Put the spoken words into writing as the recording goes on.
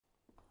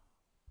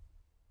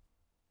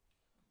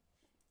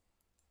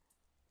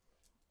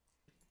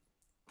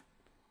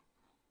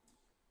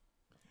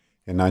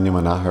In anum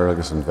an ahar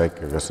agus an vic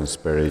agus an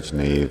spirit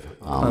nave.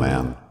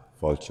 Amen.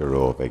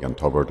 Fulchero vig an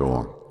Tobar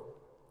doan.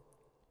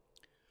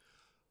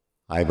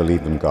 I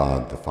believe in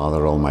God, the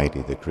Father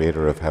Almighty, the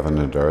Creator of heaven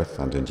and earth,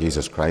 and in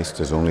Jesus Christ,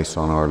 His only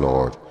Son, our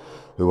Lord,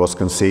 who was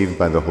conceived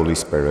by the Holy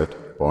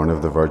Spirit, born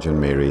of the Virgin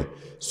Mary,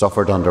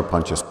 suffered under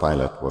Pontius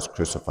Pilate, was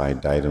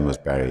crucified, died, and was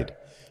buried.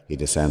 He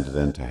descended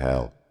into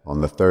hell.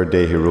 On the third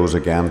day he rose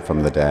again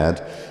from the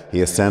dead.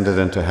 He ascended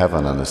into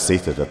heaven and is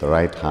seated at the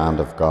right hand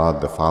of God,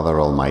 the Father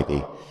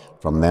Almighty.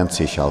 From thence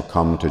he shall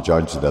come to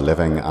judge the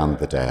living and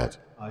the dead.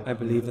 I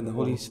believe in the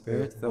Holy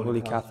Spirit, the Holy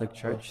Catholic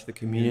Church, the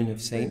communion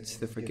of saints,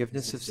 the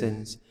forgiveness of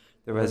sins,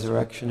 the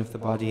resurrection of the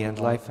body, and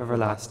life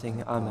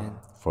everlasting. Amen.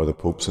 For the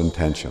Pope's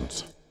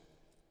intentions.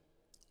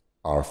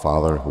 Our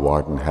Father, who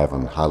art in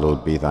heaven,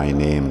 hallowed be thy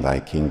name.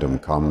 Thy kingdom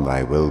come,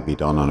 thy will be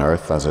done on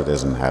earth as it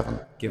is in heaven.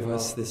 Give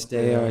us this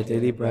day our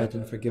daily bread,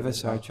 and forgive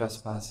us our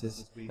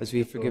trespasses, as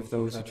we forgive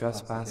those who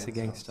trespass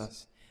against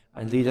us.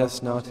 And lead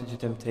us not into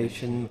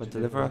temptation, but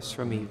deliver us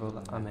from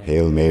evil. Amen.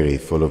 Hail Mary,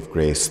 full of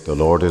grace, the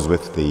Lord is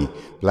with thee.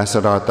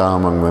 Blessed art thou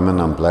among women,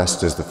 and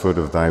blessed is the fruit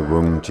of thy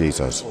womb,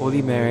 Jesus.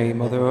 Holy Mary,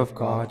 Mother of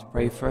God,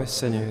 pray for us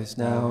sinners,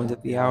 now and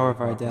at the hour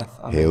of our death.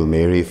 Amen. Hail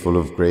Mary, full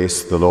of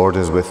grace, the Lord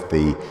is with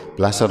thee.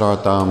 Blessed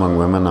art thou among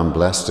women, and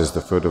blessed is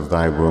the fruit of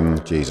thy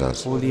womb,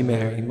 Jesus. Holy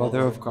Mary,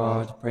 Mother of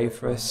God, pray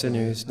for us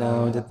sinners,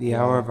 now and at the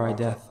hour of our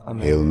death.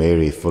 Amen. Hail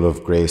Mary, full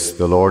of grace,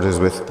 the Lord is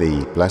with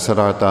thee. Blessed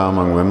art thou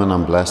among women,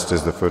 and blessed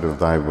is the fruit of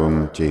thy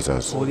womb,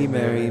 Jesus. Holy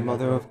Mary,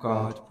 Mother of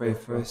God, pray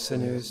for us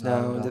sinners,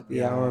 now and at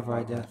the hour of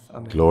our death.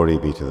 Amen. Glory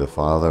be to the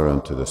Father,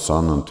 and to the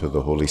Son, and to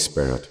the Holy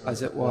Spirit.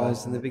 As it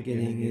was in the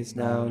beginning, is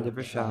now, and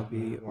ever shall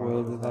be,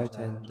 world without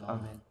end.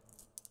 Amen.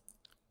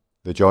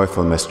 The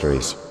joyful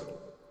mysteries.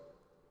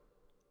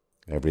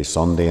 Every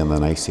Sunday in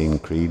the Nicene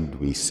Creed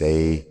we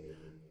say,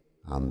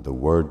 "And the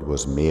Word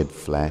was made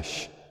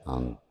flesh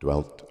and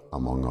dwelt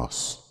among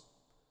us."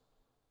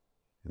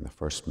 In the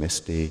first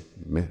mystery,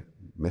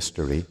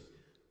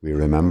 we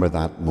remember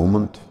that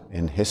moment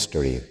in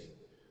history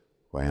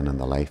when, in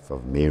the life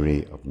of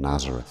Mary of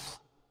Nazareth,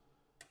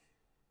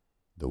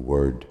 the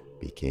Word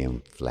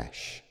became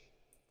flesh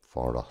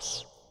for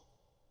us.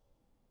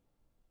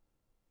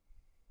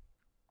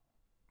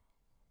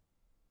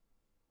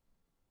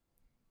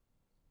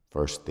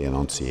 First, the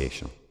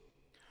Annunciation.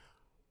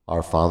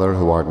 Our Father,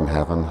 who art in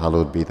heaven,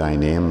 hallowed be thy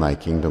name. Thy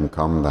kingdom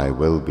come, thy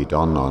will be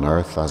done on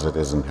earth as it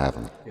is in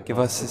heaven. Give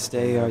us this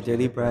day our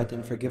daily bread,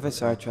 and forgive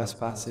us our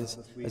trespasses,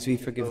 as we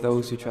forgive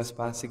those who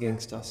trespass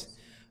against us.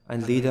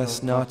 And lead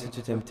us not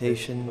into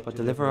temptation, but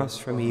deliver us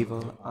from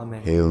evil.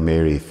 Amen. Hail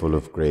Mary, full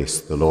of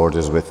grace, the Lord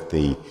is with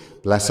thee.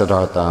 Blessed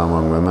art thou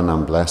among women,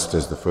 and blessed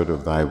is the fruit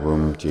of thy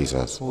womb,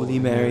 Jesus. Holy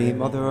Mary,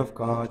 Mother of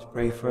God,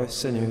 pray for us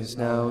sinners,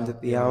 now and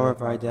at the hour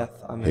of our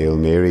death. Amen. Hail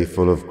Mary,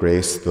 full of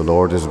grace, the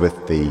Lord is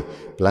with thee.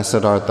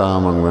 Blessed art thou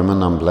among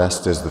women, and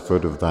blessed is the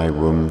fruit of thy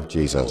womb,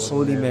 Jesus.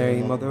 Holy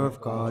Mary, Mother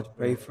of God,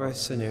 pray for us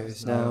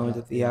sinners, now and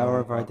at the hour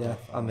of our death.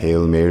 Amen.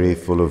 Hail Mary,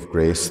 full of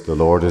grace, the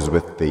Lord is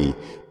with thee.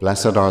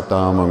 Blessed art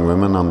thou among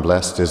women, and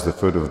blessed is the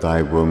fruit of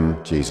thy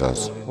womb,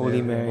 Jesus.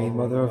 Holy Mary,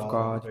 Mother of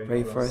God,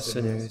 pray for us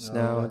sinners,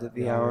 now and at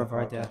the hour of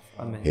our death.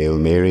 Amen. Hail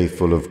Mary,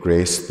 full of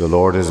grace, the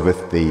Lord is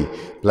with thee.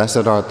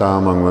 Blessed art thou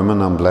among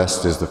women, and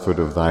blessed is the fruit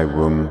of thy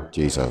womb,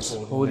 Jesus.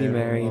 Holy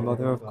Mary,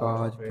 Mother of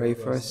God, pray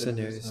for us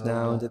sinners,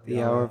 now and at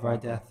the hour of our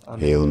death.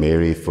 Amen. Hail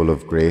Mary, full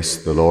of grace,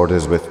 the Lord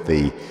is with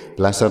thee.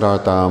 Blessed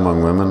art thou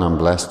among women, and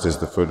blessed is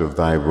the fruit of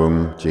thy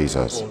womb,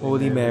 Jesus.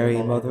 Holy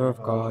Mary, Mother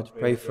of God,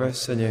 pray for us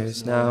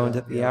sinners, now and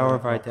at the hour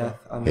of our death.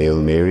 Amen.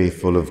 Hail Mary,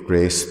 full of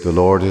grace, the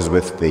Lord is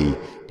with thee.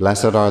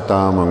 Blessed art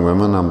thou among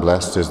women, and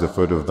blessed is the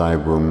fruit of thy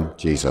womb,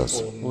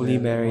 Jesus. Holy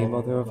Mary,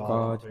 Mother of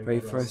God, pray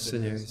for us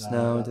sinners,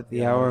 now and at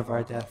the hour of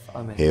our death.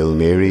 Amen. Hail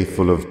Mary,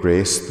 full of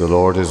grace, the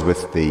Lord is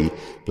with thee.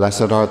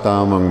 Blessed art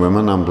thou among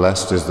women, and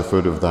blessed is the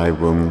fruit of thy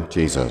womb,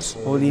 Jesus.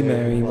 Holy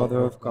Mary,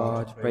 Mother of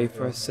God, pray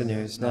for us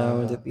sinners, now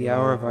and at the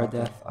hour of our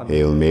death. Amen.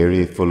 Hail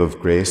Mary, full of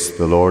grace,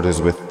 the Lord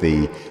is with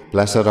thee.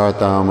 Blessed art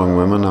thou among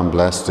women, and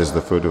blessed is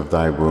the fruit of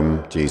thy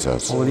womb,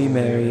 Jesus. Holy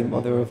Mary,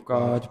 Mother of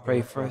God,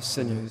 pray for us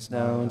sinners,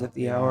 now and at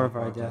the hour of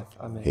our death.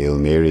 Amen. Hail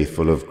Mary,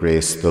 full of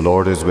grace, the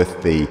Lord is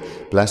with thee.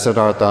 Blessed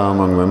art thou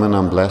among women,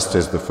 and blessed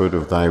is the fruit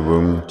of thy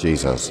womb,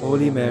 Jesus.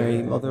 Holy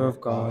Mary, Mother of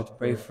God,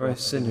 pray for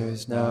us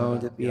sinners, now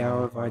and at the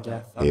hour of our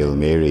death. Amen. Hail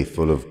Mary,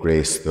 full of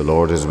grace, the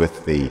Lord is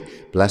with thee.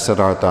 Blessed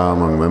art thou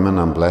among women,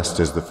 and blessed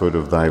is the fruit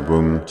of thy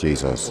womb,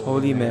 Jesus.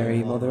 Holy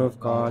Mary, Mother of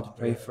God,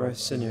 pray for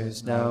us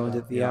sinners, now and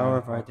at the hour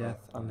of our death.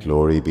 Amen.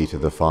 Glory be to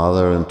the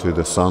Father, and to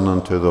the Son,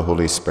 and to the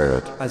Holy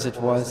Spirit. As it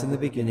was in the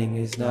beginning,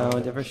 is now,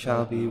 and ever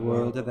shall be,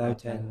 world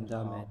without end.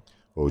 Amen.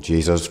 O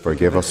Jesus,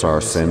 forgive us our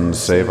sins,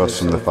 save us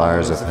from the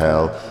fires of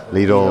hell,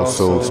 lead all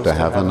souls to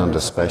heaven, and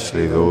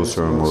especially those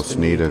who are most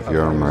in need of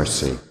your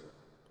mercy.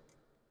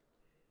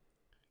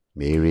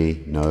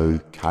 Mary, now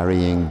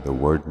carrying the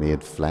Word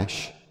made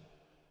flesh,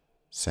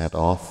 set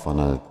off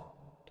on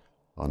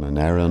an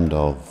errand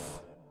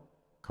of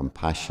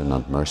compassion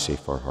and mercy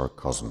for her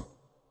cousin.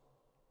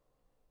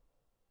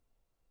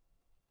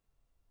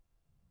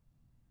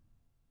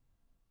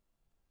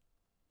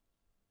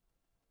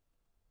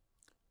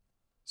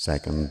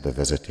 Second, the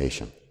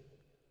Visitation.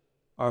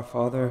 Our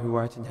Father, who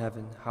art in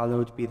heaven,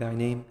 hallowed be thy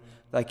name.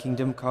 Thy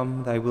kingdom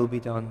come, thy will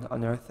be done,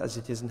 on earth as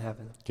it is in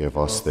heaven. Give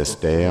us this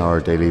day our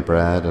daily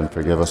bread, and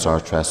forgive us our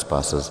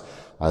trespasses,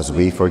 as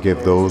we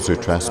forgive those who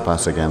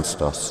trespass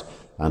against us.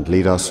 And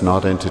lead us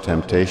not into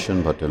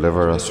temptation, but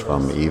deliver us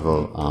from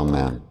evil.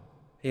 Amen.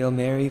 Hail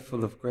Mary,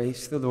 full of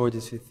grace, the Lord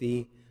is with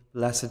thee.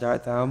 Blessed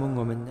art thou among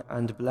women,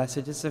 and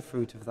blessed is the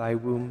fruit of thy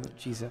womb,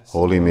 Jesus.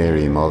 Holy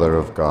Mary, Mother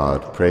of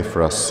God, pray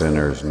for us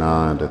sinners,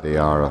 now and at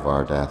the hour of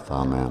our death.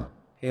 Amen.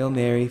 Hail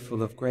Mary,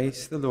 full of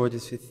grace, the Lord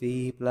is with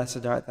thee.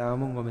 Blessed art thou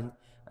among women,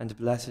 and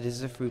blessed is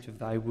the fruit of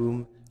thy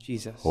womb,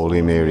 Jesus.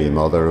 Holy Mary,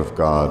 Mother of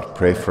God,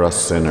 pray for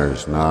us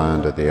sinners, now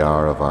and at the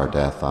hour of our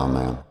death.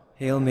 Amen.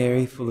 Hail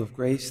Mary, full of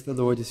grace, the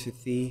Lord is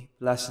with thee.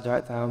 Blessed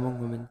art thou among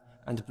women,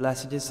 and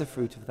blessed is the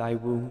fruit of thy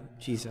womb,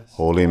 Jesus.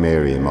 Holy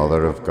Mary,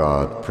 Mother of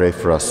God, pray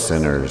for us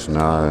sinners,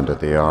 now and at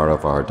the hour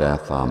of our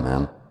death.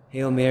 Amen.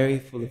 Hail Mary,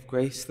 full of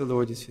grace, the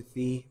Lord is with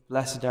thee.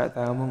 Blessed art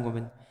thou among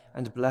women,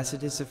 and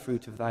blessed is the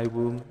fruit of thy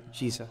womb,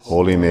 Jesus.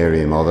 Holy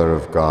Mary, Mother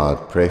of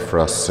God, pray for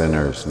us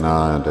sinners,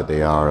 now and at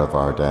the hour of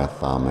our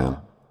death. Amen.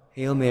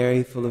 Hail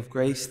Mary, full of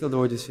grace, the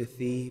Lord is with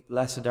thee.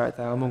 Blessed art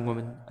thou among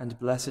women, and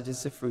blessed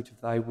is the fruit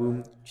of thy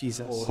womb,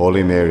 Jesus.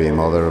 Holy Mary,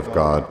 Mother of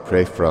God,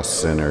 pray for us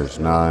sinners,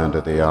 now and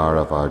at the hour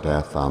of our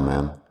death.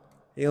 Amen.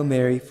 Hail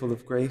Mary, full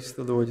of grace,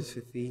 the Lord is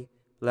with thee.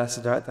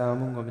 Blessed art thou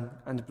among women,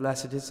 and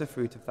blessed is the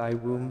fruit of thy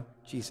womb,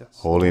 Jesus.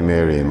 Holy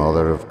Mary,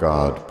 Mother of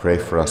God, pray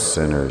for us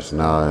sinners,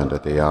 now and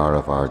at the hour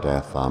of our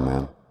death.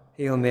 Amen.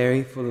 Hail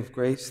Mary, full of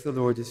grace, the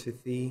Lord is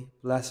with thee.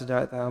 Blessed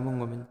art thou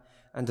among women,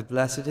 and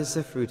blessed is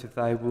the fruit of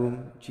thy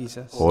womb,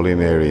 Jesus. Holy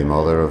Mary,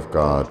 Mother of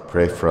God,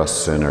 pray for us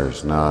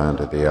sinners, now and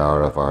at the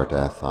hour of our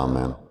death.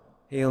 Amen.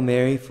 Hail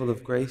Mary, full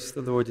of grace,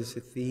 the Lord is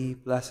with thee.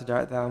 Blessed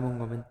art thou among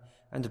women,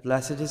 and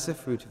blessed is the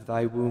fruit of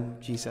thy womb,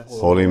 Jesus.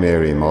 Holy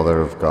Mary, Mother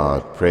of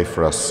God, pray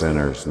for us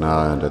sinners,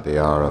 now and at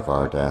the hour of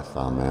our death.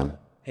 Amen.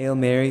 Hail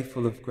Mary,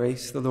 full of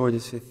grace, the Lord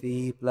is with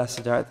thee.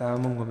 Blessed art thou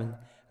among women,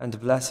 and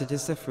blessed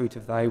is the fruit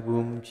of thy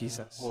womb,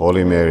 Jesus.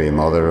 Holy Mary,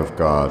 Mother of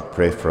God,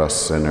 pray for us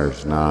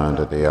sinners, now and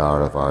at the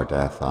hour of our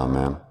death.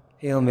 Amen.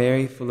 Hail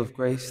Mary, full of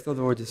grace, the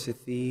Lord is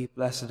with thee.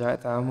 Blessed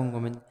art thou among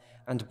women,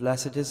 and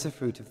blessed is the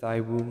fruit of thy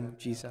womb,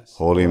 Jesus.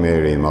 Holy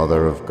Mary,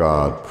 Mother of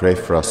God, pray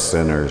for us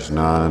sinners,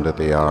 now and at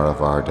the hour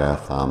of our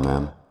death.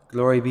 Amen.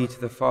 Glory be to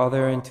the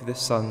Father, and to the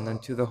Son,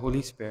 and to the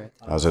Holy Spirit.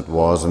 As it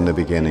was in the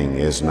beginning,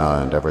 is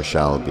now, and ever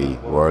shall be,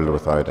 world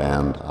without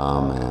end.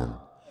 Amen.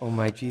 O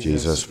my Jesus,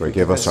 Jesus,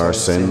 forgive us our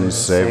sins,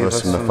 save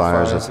us from the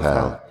fires of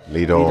hell.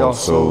 Lead all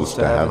souls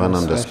to heaven,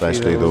 and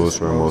especially those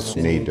who are most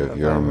in need of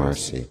your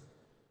mercy.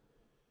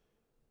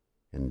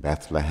 In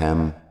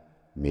Bethlehem,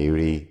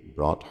 Mary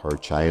brought her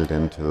child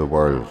into the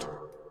world.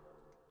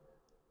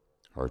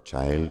 Her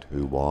child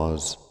who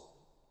was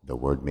the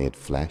Word made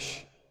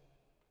flesh,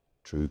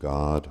 true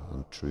God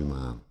and true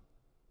man.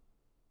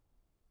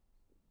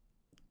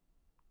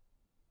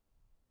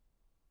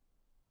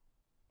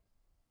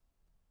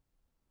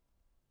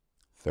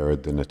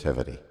 Third, the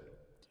Nativity.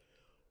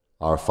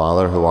 Our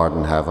Father, who art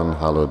in heaven,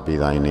 hallowed be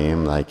thy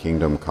name. Thy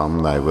kingdom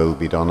come, thy will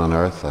be done on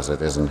earth as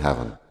it is in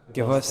heaven.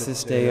 Give us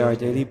this day our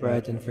daily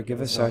bread, and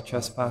forgive us our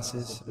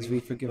trespasses, as we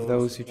forgive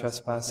those who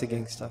trespass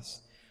against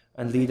us.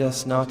 And lead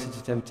us not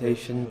into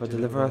temptation, but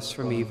deliver us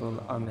from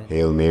evil. Amen.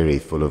 Hail Mary,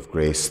 full of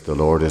grace, the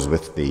Lord is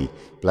with thee.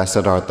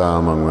 Blessed art thou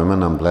among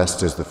women, and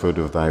blessed is the fruit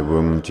of thy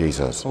womb,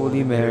 Jesus.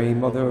 Holy Mary,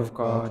 Mother of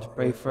God,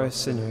 pray for us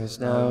sinners,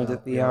 now and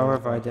at the hour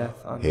of our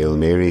death. Amen. Hail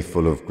Mary,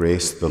 full of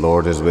grace, the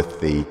Lord is with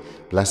thee.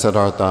 Blessed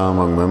art thou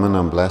among women,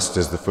 and blessed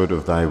is the fruit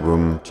of thy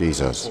womb,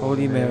 Jesus.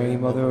 Holy Mary,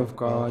 Mother of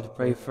God,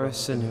 pray for us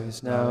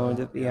sinners, now and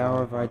at the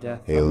hour of our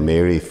death. Hail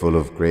Mary, full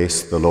of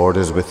grace, the Lord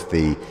is with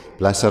thee.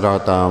 Blessed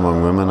art thou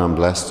among women, and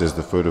blessed is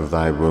the fruit of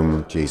thy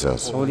womb,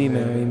 Jesus. Holy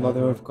Mary,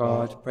 Mother of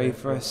God, pray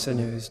for us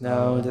sinners,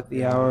 now and at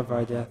the hour of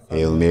our death.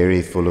 Hail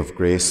Mary, full of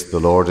grace, the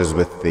Lord is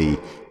with thee.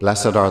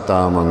 Blessed art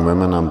thou among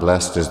women, and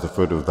blessed is the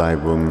fruit of thy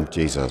womb,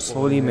 Jesus.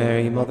 Holy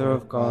Mary, Mother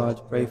of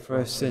God, pray for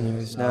us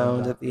sinners, now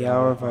and at the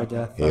hour of our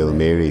death. Hail Amen.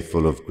 Mary,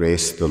 full of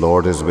grace, the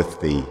Lord is with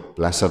thee.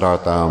 Blessed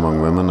art thou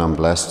among women, and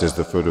blessed is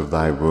the fruit of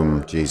thy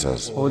womb,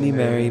 Jesus. Holy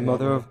Mary,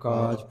 Mother of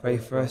God, pray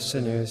for us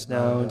sinners,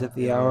 now and at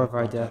the hour of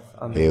our death.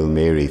 Amen. Hail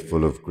Mary,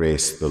 full of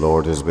grace, the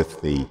Lord is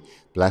with thee.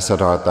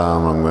 Blessed art thou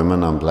among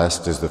women, and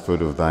blessed is the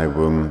fruit of thy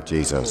womb,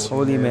 Jesus.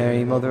 Holy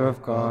Mary, Mother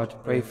of God,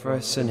 pray for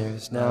us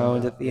sinners, now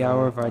and at the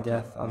hour of our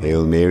death. Amen.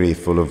 Hail Mary,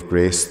 full of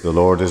grace, the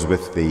Lord is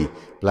with thee.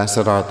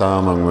 Blessed art thou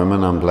among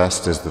women, and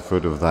blessed is the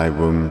fruit of thy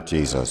womb,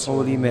 Jesus.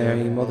 Holy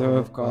Mary, Mother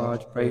of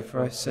God, pray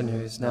for us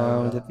sinners,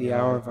 now and at the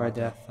hour of our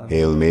death. Amen.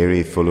 Hail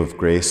Mary, full of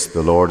grace,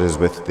 the Lord is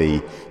with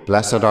thee.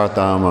 Blessed art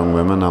thou among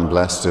women, and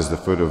blessed is the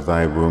fruit of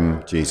thy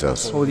womb,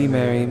 Jesus. Holy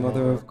Mary,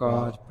 Mother of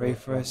God, pray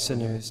for us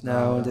sinners,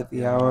 now and at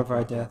the hour of our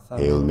our death.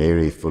 Hail Amen.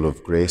 Mary, full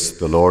of grace,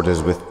 the Lord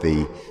is with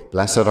thee.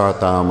 Blessed art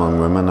thou among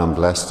women, and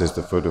blessed is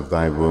the fruit of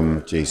thy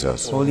womb,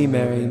 Jesus. Holy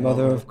Mary,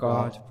 Mother of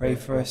God, pray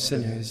for us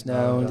sinners,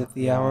 now and at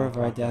the hour of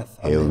our death.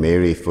 Hail Amen.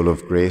 Mary, full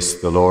of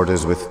grace, the Lord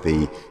is with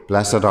thee.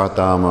 Blessed art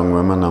thou among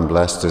women, and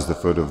blessed is the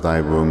fruit of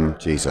thy womb,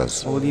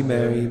 Jesus. Holy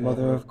Mary,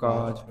 Mother of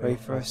God, pray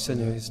for us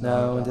sinners,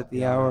 now and at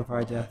the hour of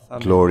our death.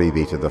 Amen. Glory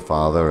be to the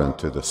Father, and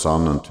to the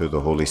Son, and to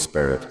the Holy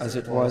Spirit. As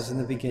it was in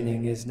the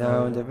beginning, is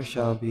now, and ever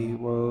shall be,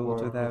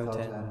 world without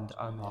end.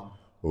 Amen.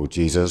 O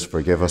Jesus,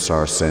 forgive us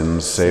our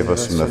sins, save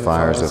us from the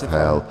fires of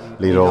hell,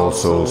 lead all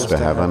souls to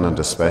heaven, and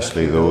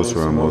especially those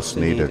who are most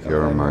in need of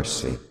your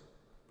mercy.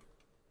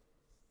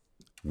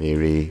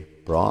 Mary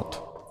brought,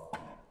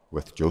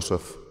 with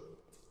Joseph,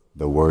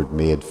 the Word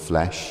made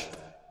flesh,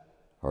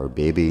 her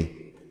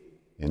baby,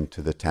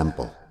 into the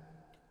temple.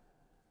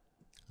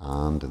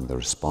 And in the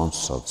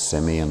response of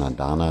Simeon and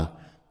Anna,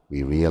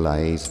 we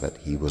realize that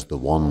he was the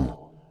one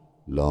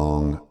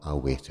long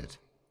awaited.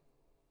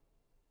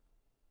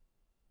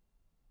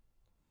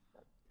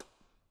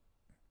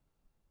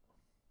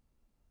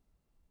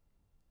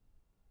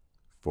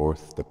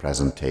 Fourth, the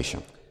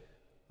presentation.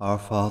 Our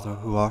Father,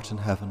 who art in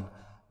heaven,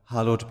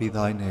 hallowed be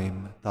thy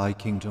name. Thy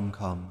kingdom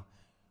come.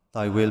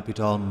 Thy will be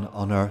done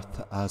on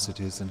earth as it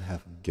is in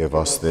heaven. Give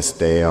us this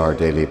day our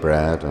daily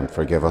bread, and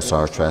forgive us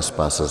our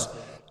trespasses,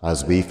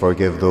 as we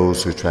forgive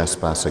those who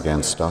trespass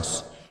against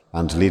us.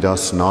 And lead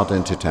us not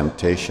into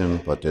temptation,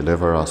 but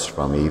deliver us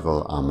from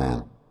evil.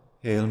 Amen.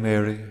 Hail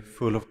Mary,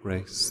 full of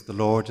grace, the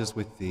Lord is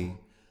with thee.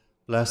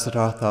 Blessed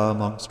art thou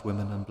amongst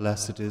women, and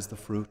blessed is the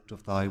fruit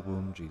of thy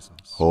womb, Jesus.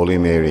 Holy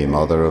Mary,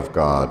 Mother of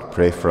God,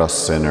 pray for us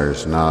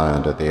sinners, now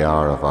and at the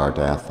hour of our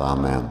death.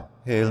 Amen.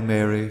 Hail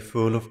Mary,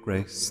 full of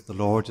grace, the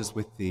Lord is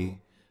with thee.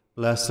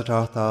 Blessed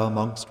art thou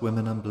amongst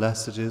women, and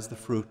blessed is the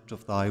fruit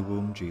of thy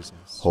womb,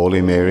 Jesus.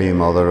 Holy Mary,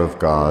 Mother of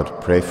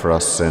God, pray for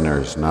us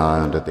sinners,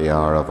 now and at the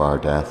hour of our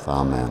death.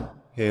 Amen.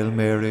 Hail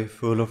Mary,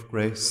 full of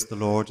grace, the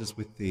Lord is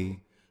with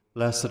thee.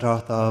 Blessed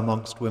art thou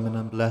amongst women,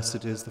 and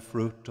blessed is the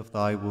fruit of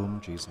thy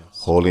womb, Jesus.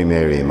 Holy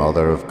Mary,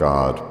 Mother of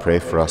God, pray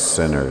for us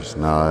sinners,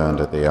 now and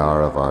at the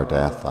hour of our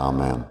death.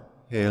 Amen.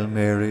 Hail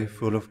Mary,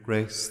 full of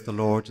grace, the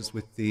Lord is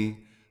with thee.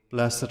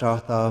 Blessed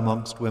art thou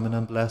amongst women,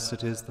 and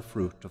blessed is the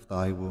fruit of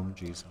thy womb,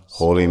 Jesus.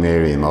 Holy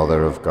Mary,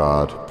 Mother of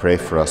God, pray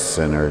for us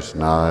sinners,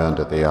 now and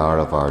at the hour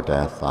of our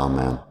death.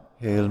 Amen.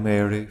 Hail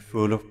Mary,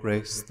 full of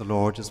grace, the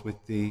Lord is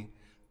with thee.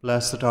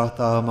 Blessed art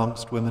thou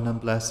amongst women, and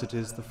blessed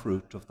is the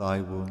fruit of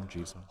thy womb,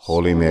 Jesus.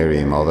 Holy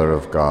Mary, Mother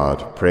of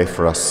God, pray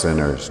for us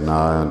sinners,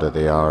 now and at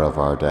the hour of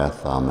our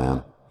death.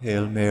 Amen.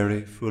 Hail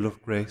Mary, full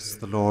of grace,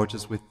 the Lord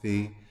is with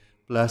thee.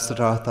 Blessed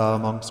art thou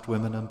amongst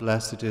women, and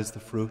blessed is the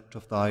fruit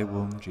of thy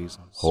womb,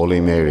 Jesus. Holy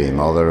Mary,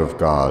 Mother of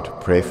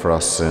God, pray for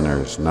us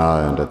sinners,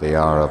 now and at the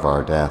hour of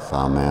our death.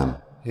 Amen.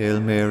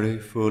 Hail Mary,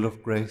 full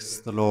of grace,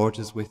 the Lord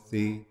is with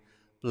thee.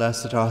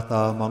 Blessed art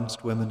thou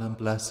amongst women, and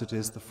blessed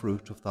is the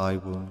fruit of thy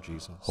womb,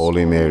 Jesus.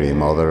 Holy Mary,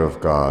 Mother of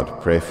God,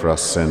 pray for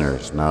us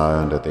sinners,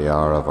 now and at the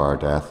hour of our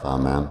death.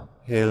 Amen.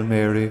 Hail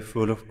Mary,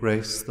 full of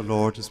grace, the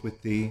Lord is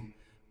with thee.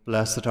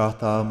 Blessed art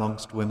thou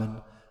amongst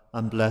women,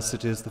 and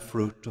blessed is the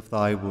fruit of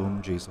thy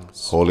womb,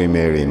 Jesus. Holy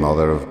Mary,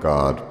 Mother of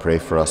God, pray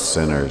for us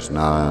sinners,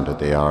 now and at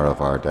the hour of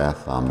our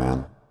death.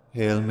 Amen.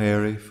 Hail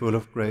Mary, full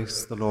of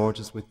grace, the Lord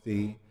is with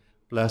thee.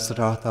 Blessed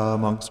art thou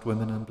amongst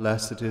women, and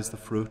blessed is the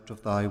fruit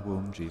of thy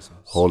womb, Jesus.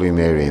 Holy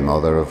Mary,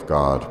 Mother of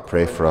God,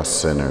 pray for us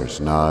sinners,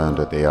 now and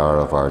at the hour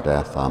of our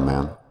death.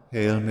 Amen.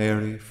 Hail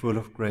Mary, full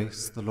of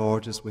grace, the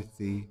Lord is with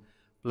thee.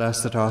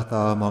 Blessed art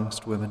thou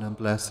amongst women, and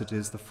blessed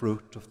is the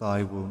fruit of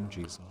thy womb,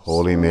 Jesus.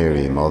 Holy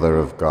Mary, Mother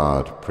of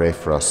God, pray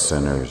for us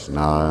sinners,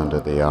 now and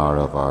at the hour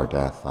of our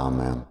death.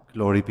 Amen.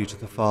 Glory be to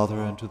the Father,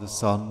 and to the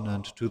Son,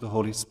 and to the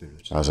Holy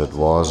Spirit. As it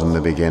was in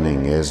the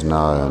beginning, is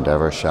now, and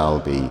ever shall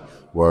be,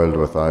 world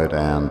without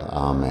end.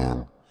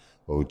 Amen.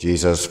 O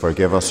Jesus,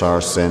 forgive us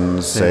our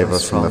sins, save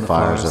us from the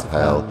fires of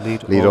hell,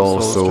 lead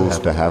all souls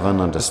to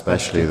heaven, and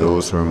especially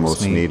those who are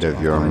most in need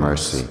of your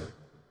mercy.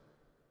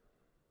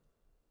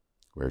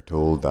 We're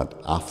told that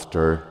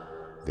after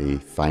the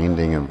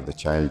finding of the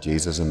child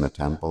Jesus in the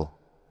temple,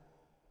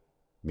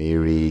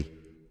 Mary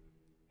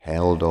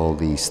held all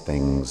these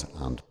things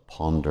and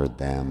pondered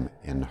them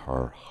in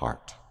her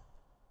heart.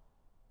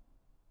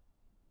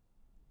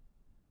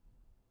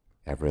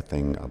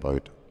 Everything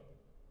about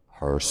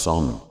her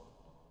Son,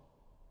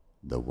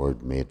 the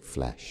Word made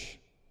flesh.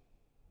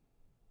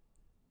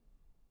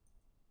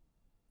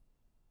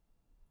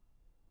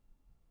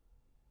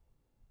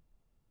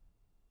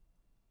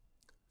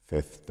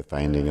 Fifth, the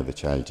finding of the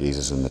child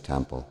Jesus in the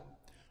temple.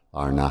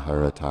 Ar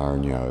nahar atar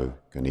nyau,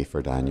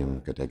 ganifar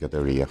danium,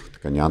 gadigadaríocht,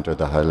 ganyantar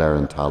da hilar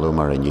and talum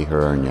ar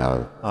inihar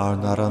nyau. Ar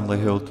naran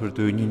lehil tur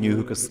dúni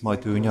nniu gus mai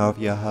dúni ar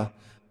bheatha,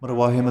 mar a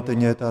wahim a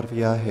duine ar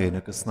bheatha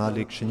héna gus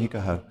nálig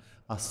sinnigatha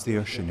as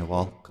tír sinne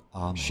walk.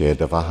 Amen. Sé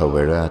de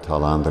bhachawire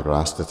tal an de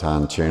grasta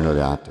tan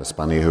tchéirnaliat, is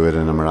banni huid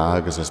in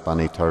amrag as is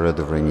banni turra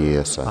de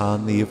vringiesa.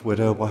 An níomh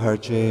wire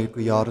waharje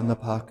guiar na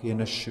paki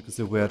in a sugas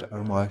a wir ar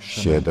Sé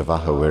maishin. de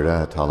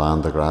bhachawire tal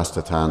an de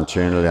grasta tan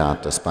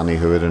tchéirnaliat, is banni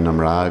huid in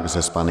amrag as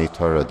is banni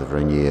turra de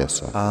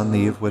vringiesa. An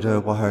níomh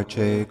wire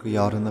waharje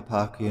guiar na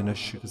paki in a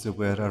sugas a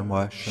wir ar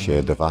maishin.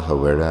 Sé de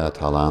bhachawire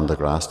tal an de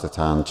grasta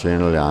tan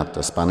tchéirnaliat,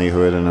 is banni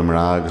huid in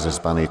amrag as is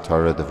banni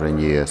turra de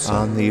vringiesa.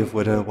 An níomh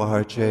wire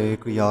waharje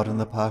guiar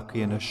na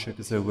paki in a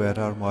sugas a wir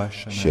ar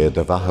maishin. Sé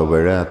de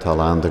bhachawire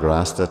tal an de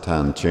grasta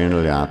tan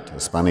tchéirnaliat,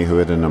 is banni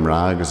huid in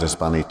amrag as is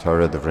banni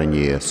turra de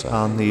vringiesa.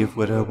 An níomh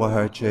wire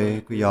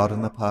waharje guiar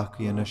na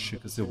paki in a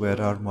sugas a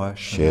wir ar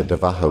maishin. Sé de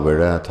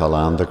bhachawire tal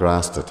an de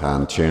grasta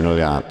tan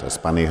tchéirnaliat, is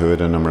banni huid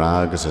in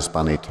amrag as is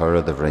banni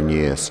turra de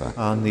vringiesa.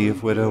 An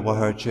níomh wire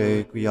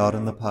waharje guiar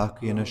na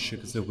paki in a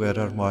sugas a wir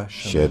ar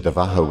maishin. Sé de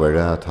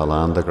bhachawire tal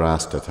an de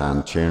grasta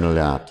tan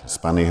tchéirnaliat, is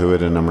banni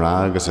huid in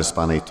amrag as is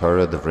banni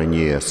turra de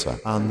vringiesa.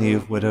 An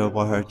níomh wire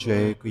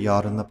waharje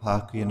guiar na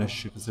paki in a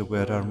sugas a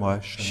wir ar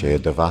maishin. Sé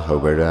de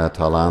bhachawire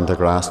tal an de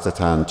grasta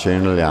tan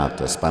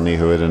tchéirnaliat, is banni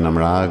huid in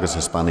amrag as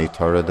is banni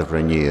turra de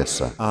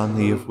vringiesa. An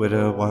níomh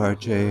wire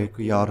waharje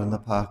guiar na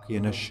paki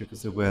in a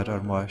sugas a wir ar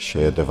maishin.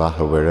 Sé de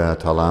bhachawire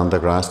tal an de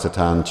grasta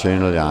tan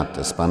tchéirnaliat,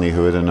 is banni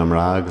huid in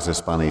amrag as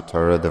is banni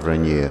turra de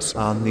vringiesa.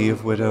 An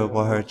níomh wire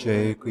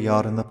waharje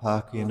guiar na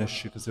paki in a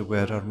sugas a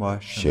wir ar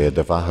maishin. Sé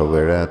de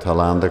bhachawire tal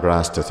an de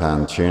grasta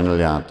tan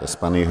tchéirnaliat, is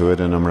banni huid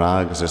in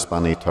amrag as is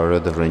banni turra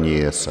de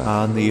vringiesa.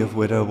 An níomh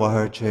wire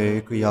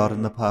waharje guiar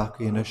na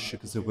paki in a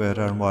sugas a wir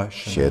ar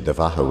maishin. Sé de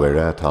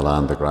bhachawire tal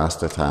an de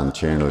grasta tan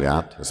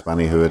tchéirnaliat, is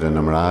banni huid in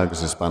amrag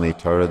as is banni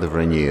turra de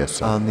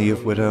vringiesa. An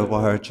níomh wire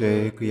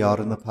waharje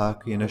guiar na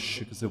paki in a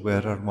sugas a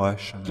wir ar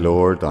maishin.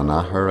 Glór don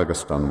ahar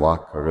agus don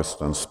wach agus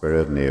don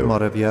spirit new.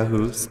 Mar a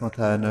bheithús má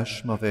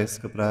tainis má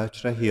bhés go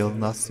breit ra híal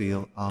na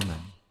síl.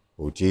 Amen.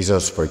 O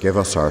Jesus, forgive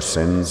us our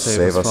sins,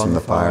 save us from the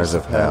fires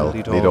of hell,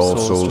 lead all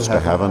souls to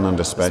heaven, and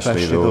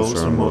especially those who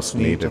are in most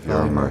need of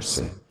your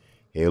mercy.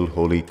 Hail,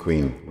 Holy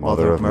Queen,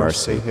 Mother of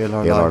mercy, hail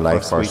our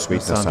life, our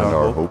sweetness, and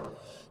our hope.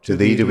 To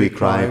thee do we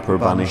cry, poor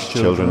banished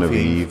children of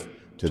Eve.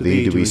 To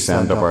thee do we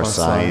send up our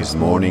sighs,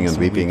 mourning and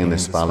weeping in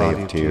this valley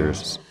of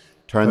tears.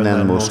 Turn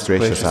then, most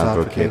gracious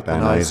Advocate,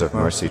 thine eyes of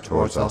mercy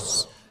towards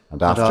us,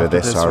 and after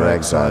this our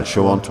exile,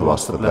 show unto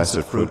us the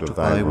blessed fruit of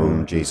thy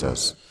womb,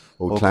 Jesus.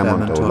 O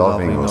clement, O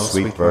loving, O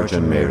sweet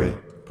Virgin Mary,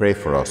 pray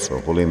for us,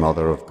 O Holy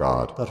Mother of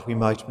God, that we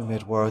might be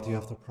made worthy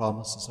of the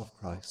promises of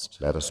Christ.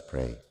 let us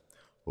pray.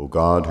 O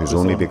God, whose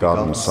only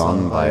begotten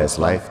Son, by his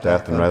life,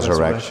 death, and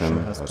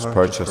resurrection, has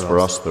purchased for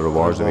us the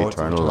rewards of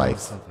eternal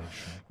life,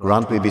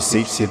 grant, we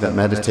beseech thee, that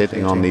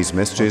meditating on these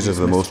mysteries of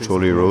the most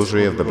holy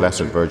rosary of the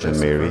Blessed Virgin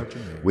Mary,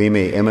 we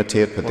may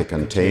imitate what they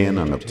contain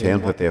and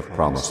obtain what they have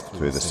promised,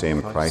 through the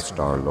same Christ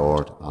our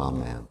Lord.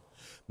 Amen.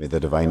 May the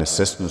divine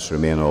assistance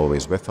remain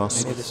always with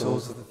us. May the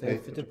souls of the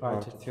faithful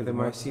departed, through the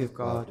mercy of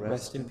God,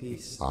 rest in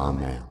peace.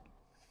 Amen.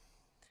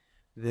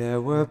 There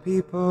were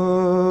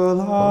people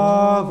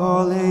of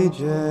all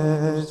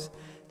ages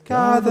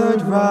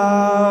gathered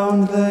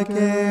round the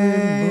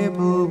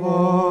gable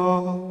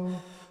wall,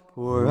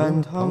 poor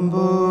and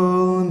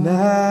humble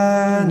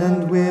men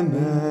and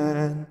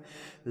women,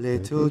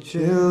 little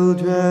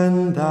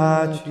children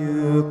that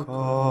you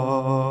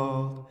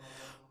called.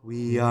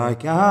 We are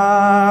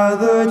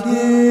gathered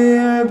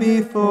here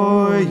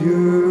before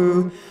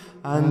you,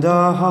 and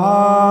our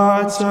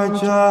hearts are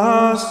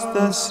just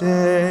the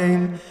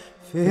same,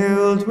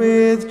 filled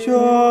with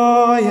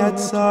joy at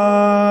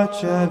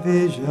such a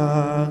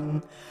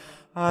vision,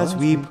 as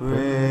we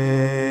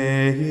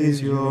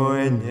praise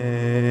your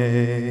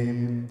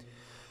name.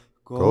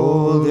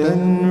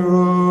 Golden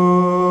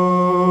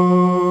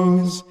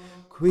Rose,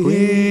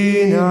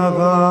 Queen of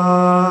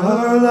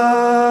our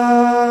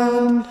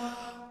land,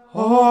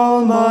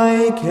 all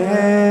my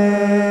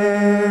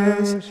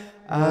cares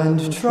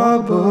and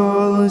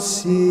troubles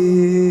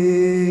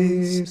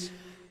cease,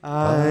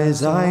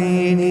 as I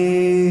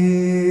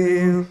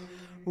kneel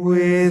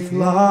with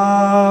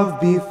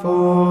love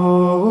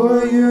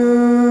before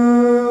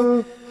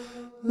you.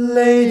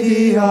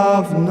 Lady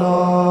of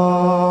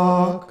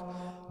Knock,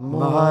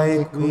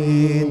 my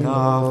Queen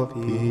of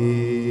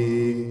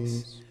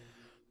Peace.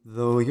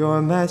 Though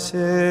your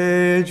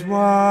message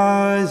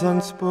was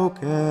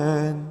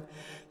unspoken,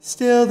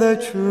 still the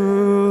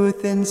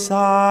truth in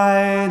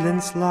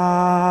silence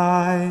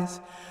lies,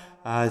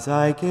 as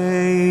I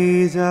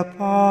gaze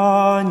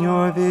upon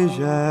your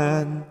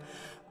vision,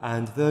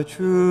 and the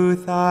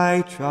truth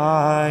I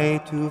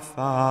try to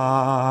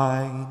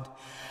find.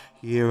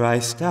 Here I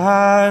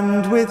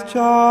stand with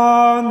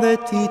John the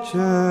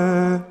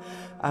teacher,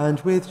 and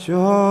with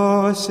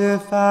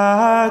Joseph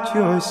at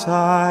your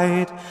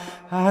side,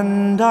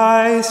 and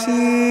I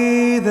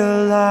see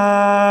the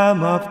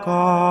Lamb of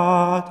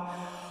God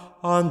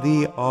on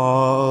the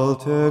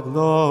altar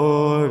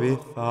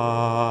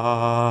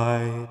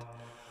glorified.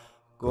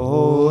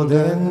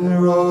 Golden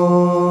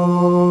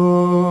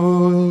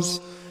Rose,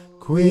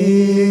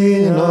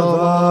 Queen of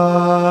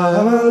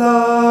our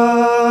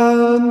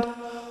land,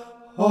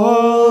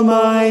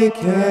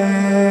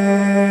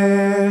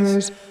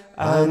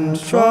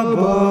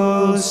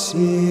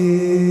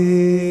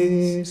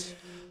 cease.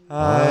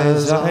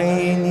 As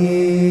I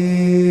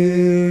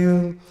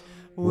kneel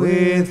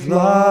with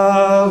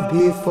love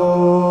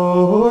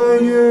before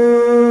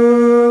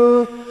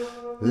you,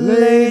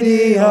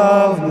 Lady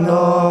of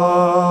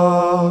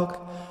Knock,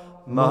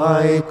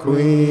 my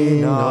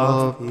Queen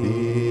of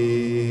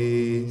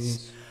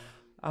Peace.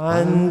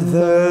 And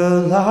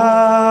the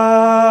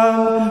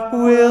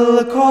Lamb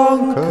will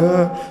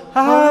conquer,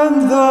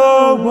 and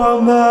the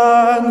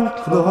woman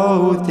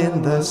clothed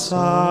in the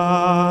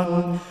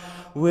sun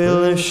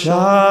will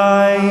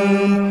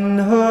shine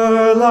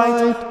her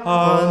light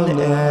on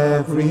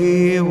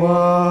everyone.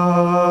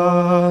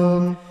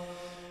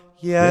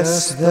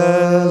 Yes,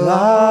 the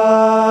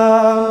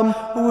Lamb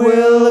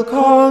will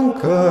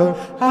conquer,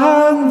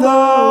 and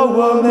the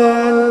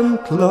woman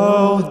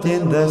clothed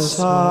in the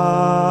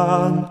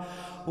sun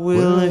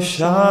will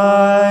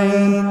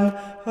shine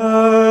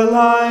her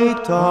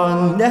light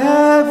on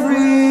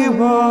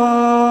everyone.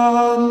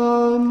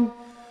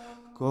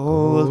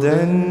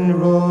 Golden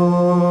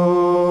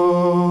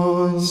Rose,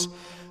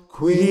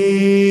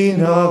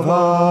 Queen of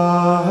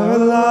our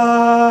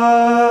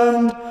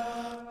land,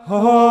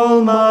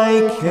 all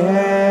my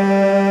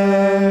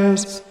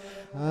cares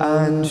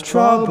and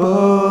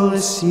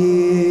troubles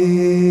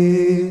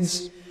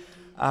cease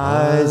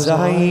as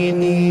I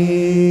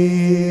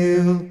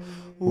kneel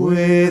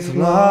with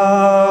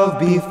love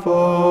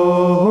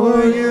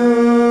before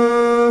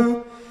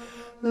you,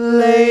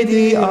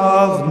 Lady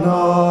of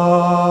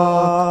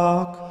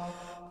Knock,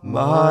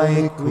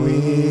 my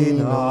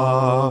Queen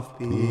of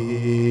Peace.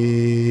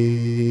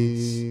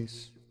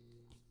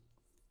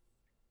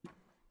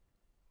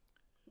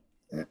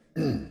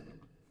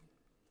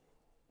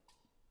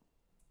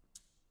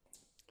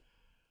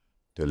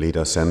 To lead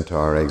us into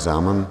our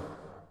examen,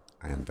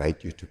 I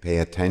invite you to pay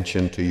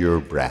attention to your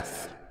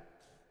breath.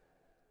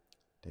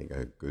 Take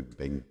a good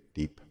big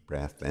deep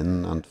breath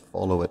in and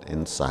follow it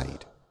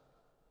inside.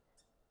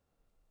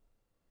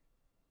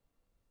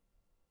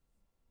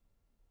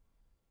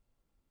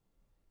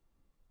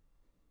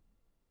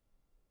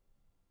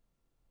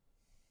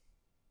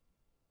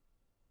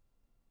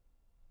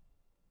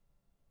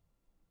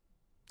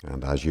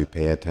 And as you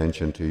pay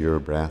attention to your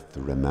breath,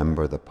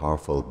 remember the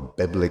powerful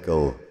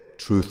biblical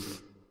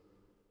truth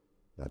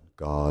that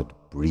God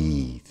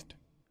breathed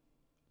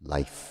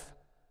life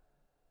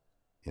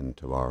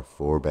into our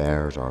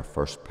forebears, our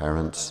first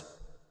parents,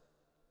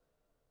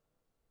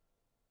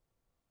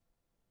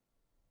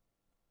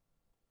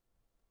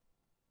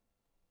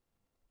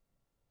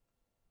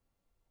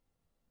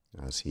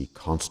 as He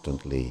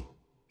constantly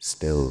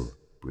still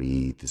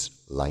breathes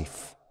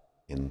life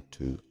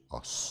into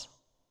us.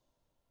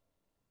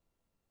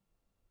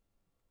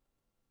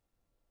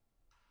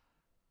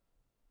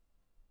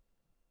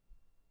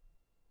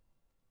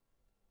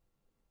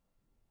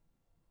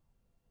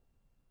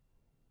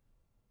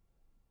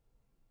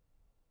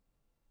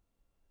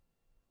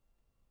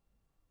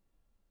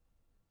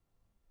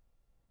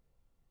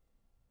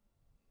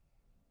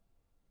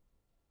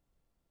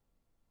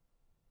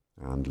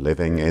 And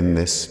living in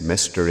this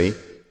mystery,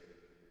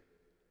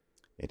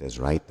 it is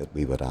right that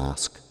we would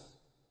ask,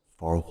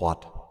 for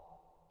what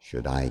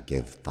should I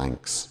give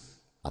thanks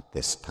at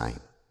this time?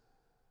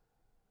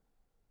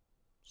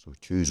 So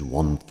choose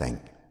one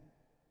thing,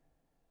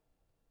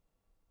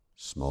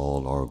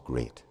 small or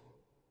great.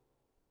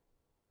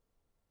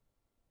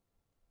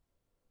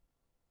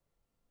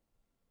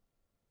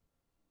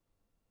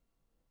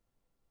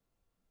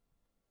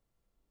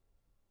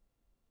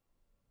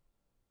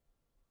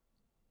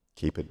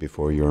 Keep it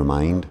before your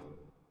mind.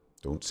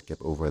 Don't skip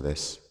over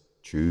this.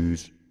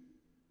 Choose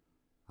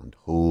and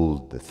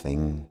hold the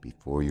thing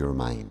before your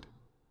mind.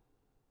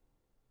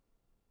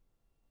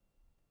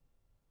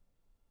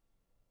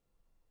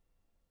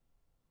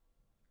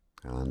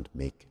 And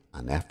make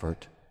an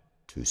effort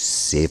to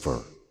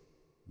savor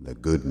the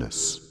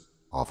goodness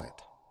of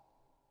it.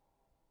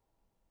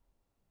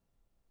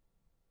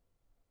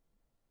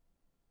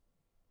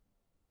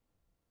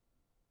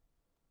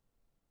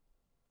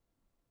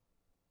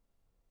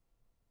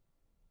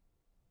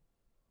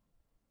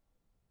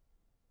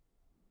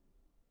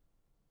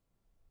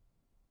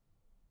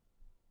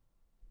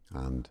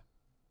 And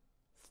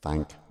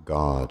thank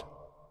God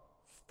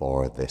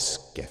for this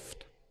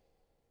gift.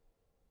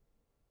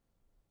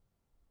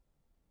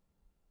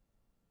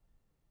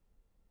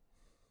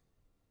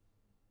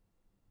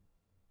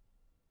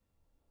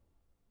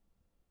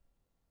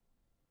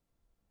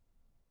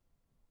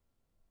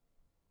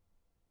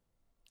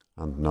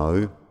 And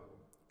now,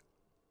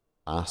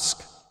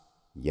 ask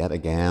yet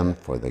again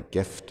for the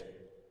gift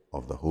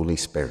of the Holy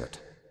Spirit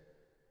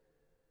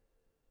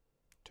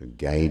to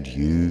guide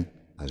you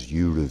as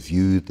you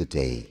review the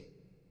day,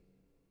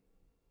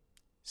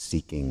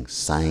 seeking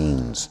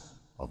signs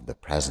of the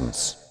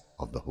presence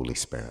of the Holy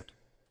Spirit.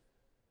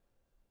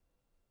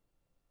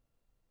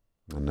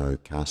 And now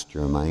cast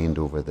your mind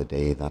over the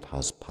day that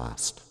has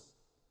passed.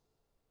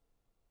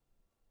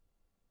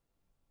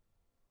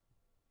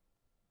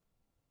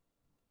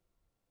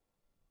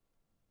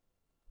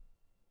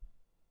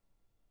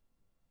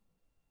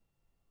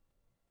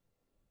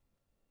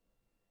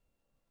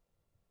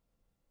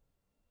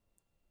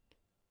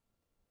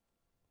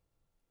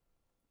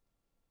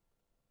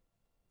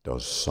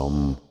 Does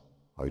some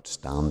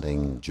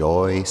outstanding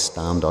joy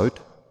stand out?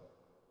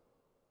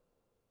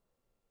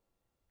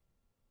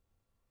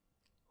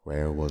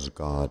 Where was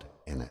God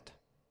in it?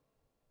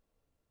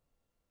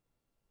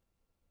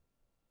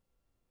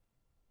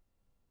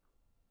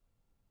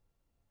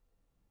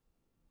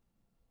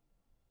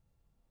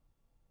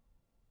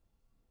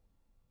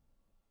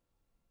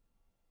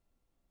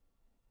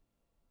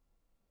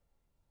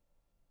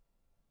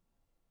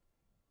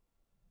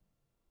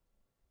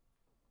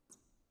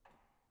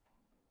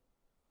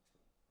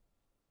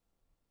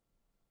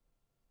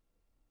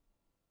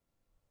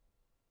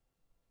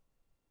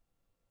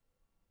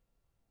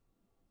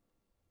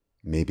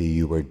 Maybe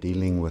you were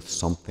dealing with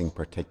something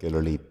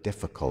particularly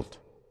difficult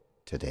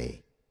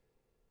today.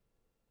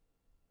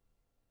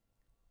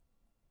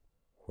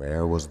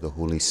 Where was the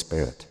Holy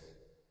Spirit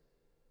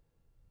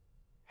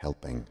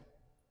helping,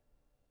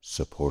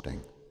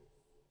 supporting?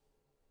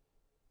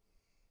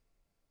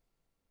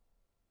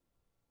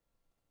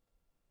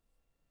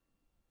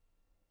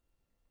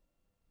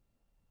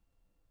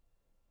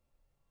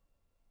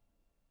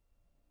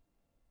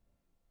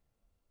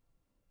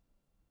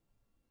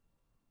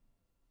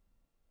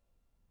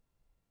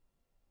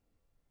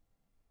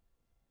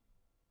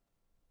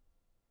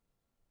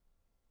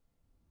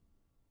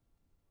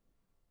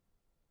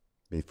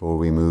 Before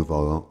we move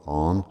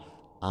on,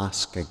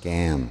 ask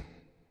again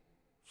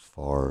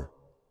for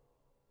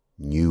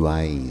new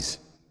eyes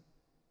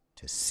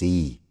to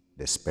see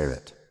the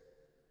Spirit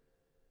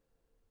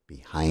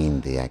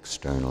behind the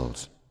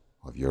externals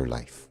of your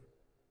life.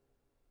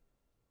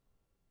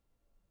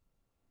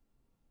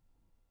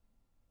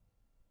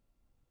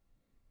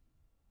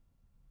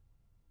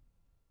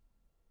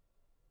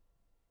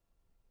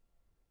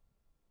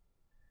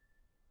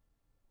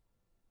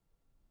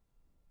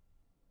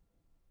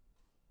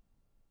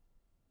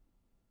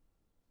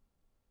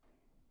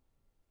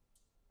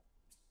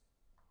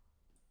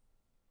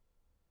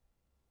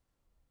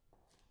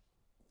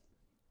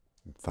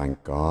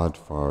 Thank God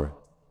for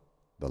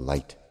the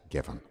light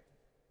given.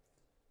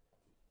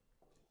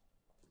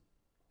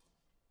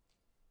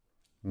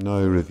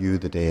 Now review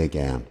the day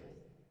again.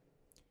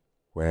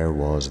 Where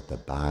was the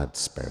bad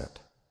spirit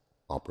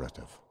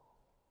operative?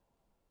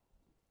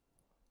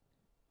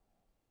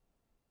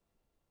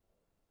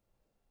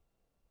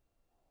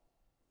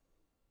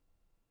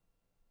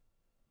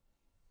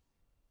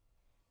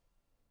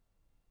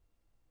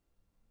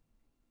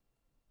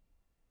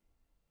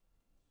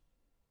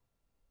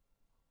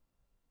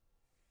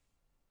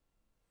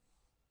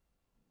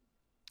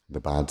 The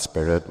bad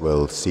spirit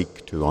will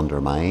seek to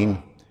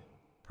undermine,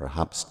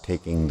 perhaps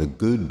taking the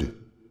good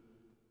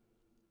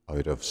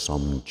out of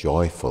some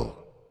joyful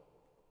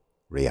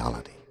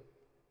reality.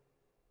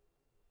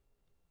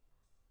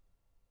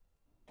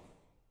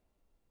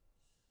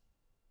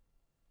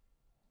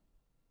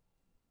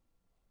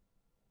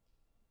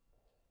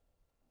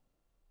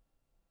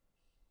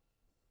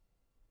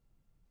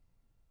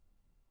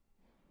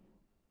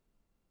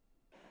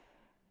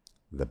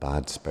 The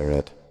bad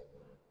spirit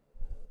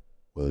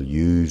will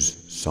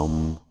use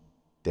some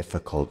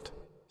difficult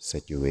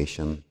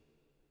situation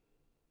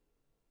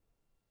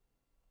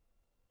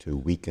to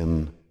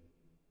weaken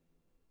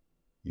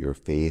your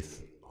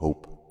faith,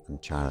 hope, and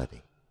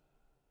charity.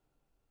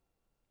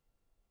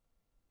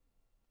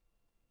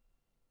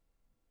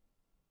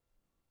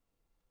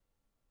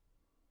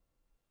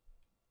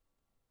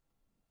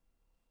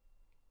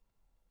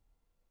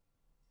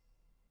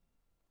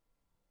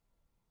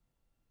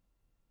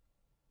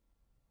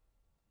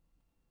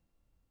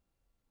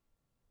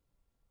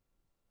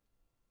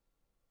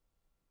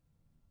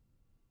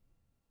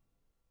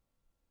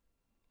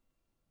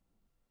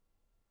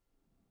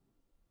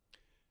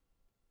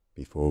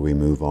 Before we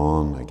move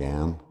on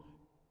again,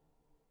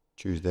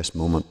 choose this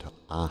moment to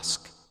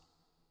ask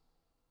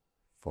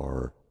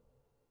for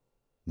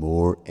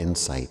more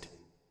insight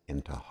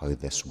into how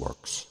this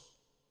works.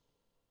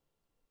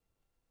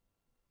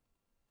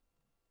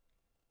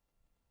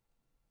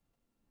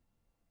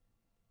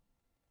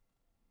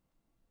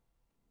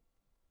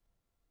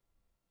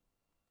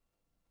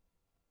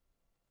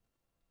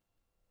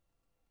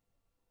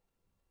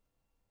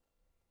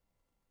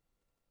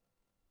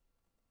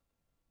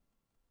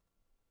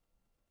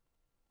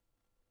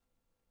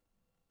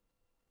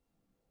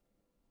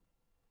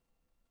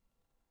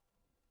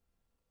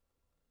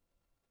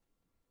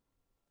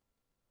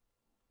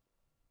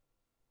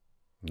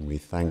 And we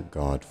thank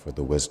God for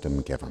the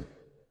wisdom given.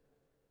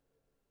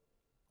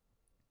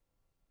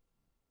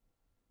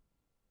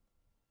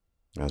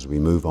 As we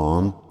move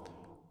on,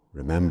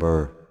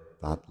 remember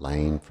that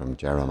line from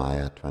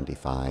Jeremiah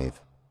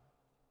 25,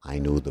 I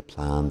know the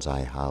plans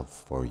I have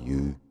for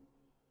you,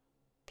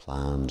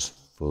 plans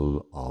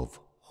full of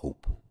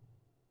hope.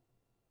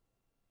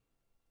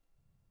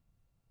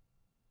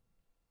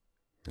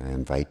 I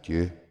invite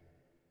you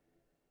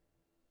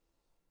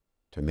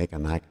to make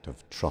an act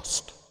of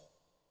trust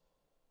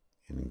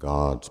in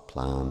God's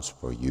plans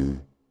for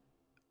you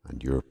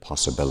and your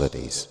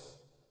possibilities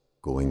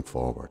going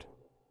forward.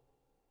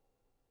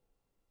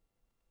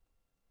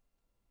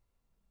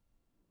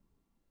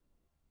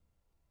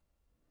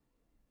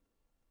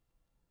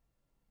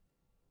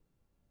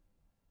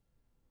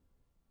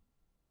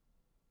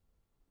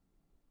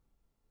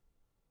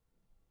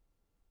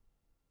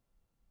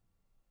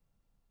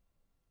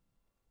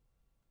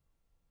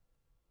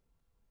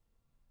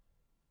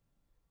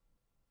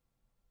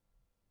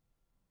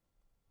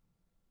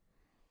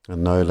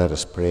 And now let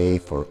us pray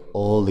for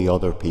all the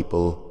other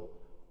people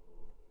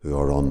who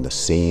are on the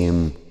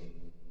same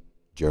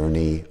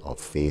journey of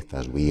faith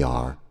as we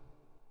are,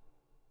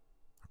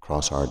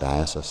 across our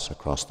diocese,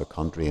 across the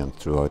country and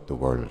throughout the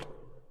world.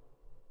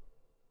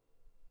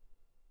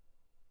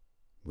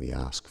 We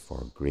ask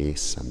for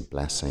grace and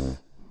blessing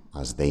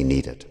as they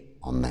need it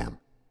on them.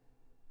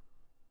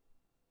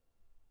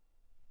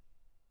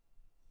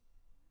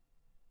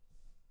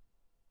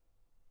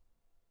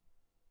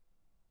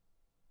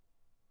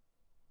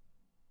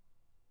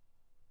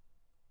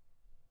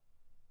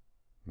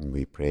 And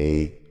we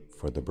pray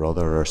for the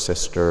brother or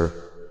sister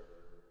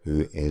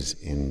who is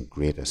in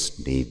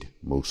greatest need,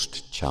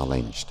 most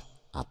challenged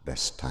at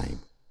this time.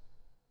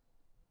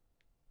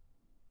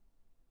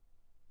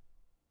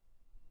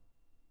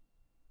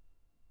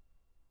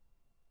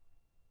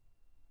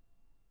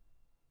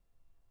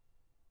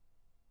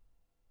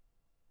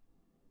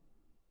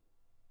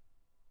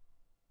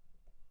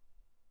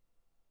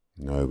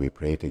 Now we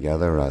pray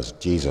together as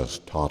Jesus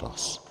taught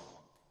us.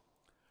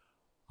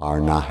 Ar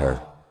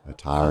nathair,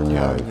 atar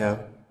nhau,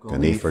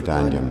 gani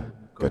verdanium,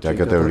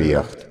 gadega de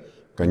riocht,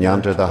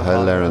 ganyanter da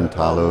hel an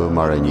talu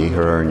mar an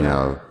yihar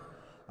nhau,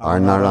 ar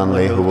nar an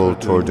lehuol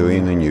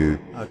torduin anu,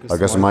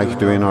 agus maich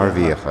duin ar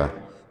viecha,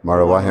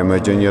 mar a wahe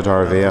majuniat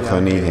ar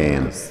viecha ni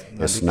hain,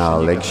 is na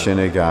lig sin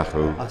e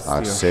gachu,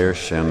 ar ser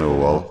sin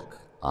uol.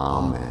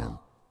 Amen.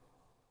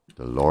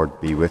 The Lord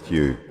be with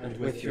you. And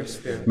with your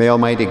spirit. May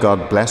Almighty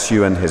God bless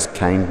you in his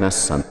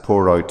kindness and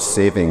pour out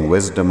saving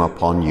wisdom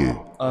upon you.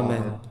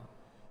 Amen.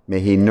 May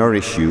he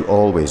nourish you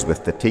always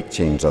with the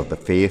teachings of the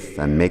faith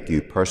and make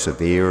you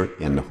persevere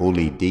in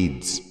holy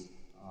deeds.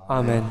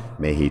 Amen.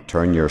 May he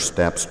turn your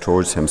steps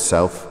towards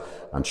himself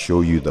and show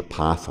you the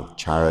path of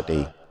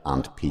charity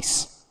and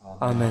peace.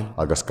 Amen.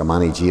 Agus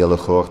gamani díal a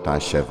chuacht a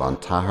sibh an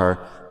tathair,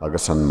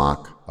 agus an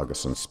mach,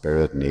 agus an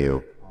spirit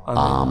neo.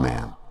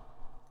 Amen.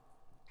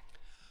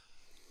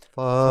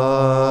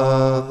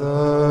 Father,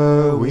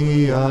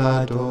 we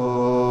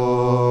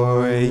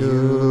adore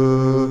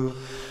you.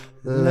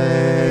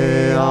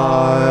 Lay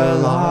our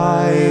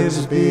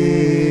lives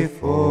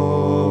before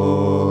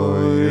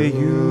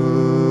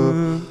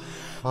you.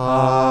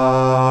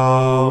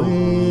 How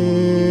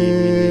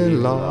we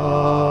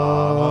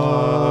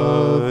love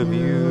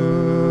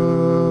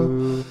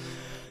you.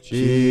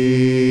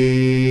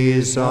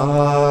 Jesus,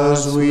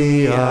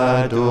 we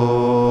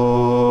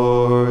adore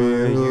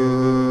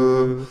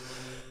you.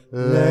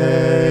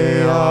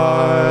 Lay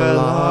our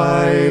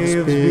lives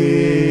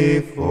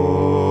before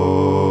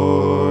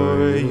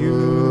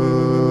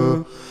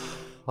you.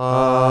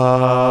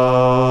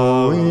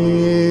 How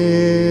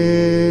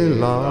we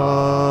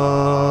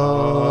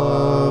love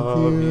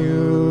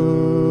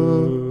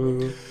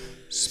you.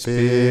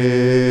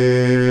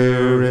 Spirit,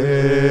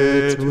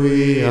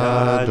 we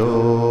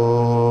adore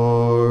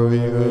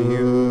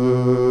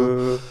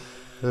you.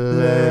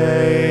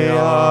 Lay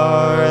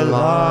our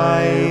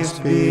lives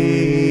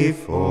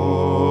before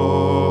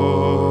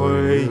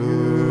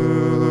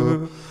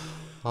you.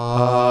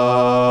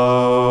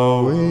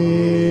 How we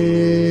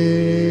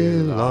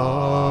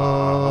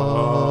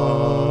love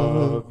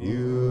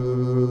you.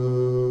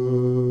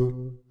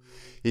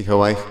 I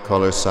hawaich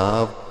color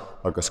sav,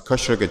 agus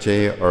kusher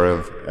gaje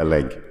orav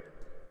elig.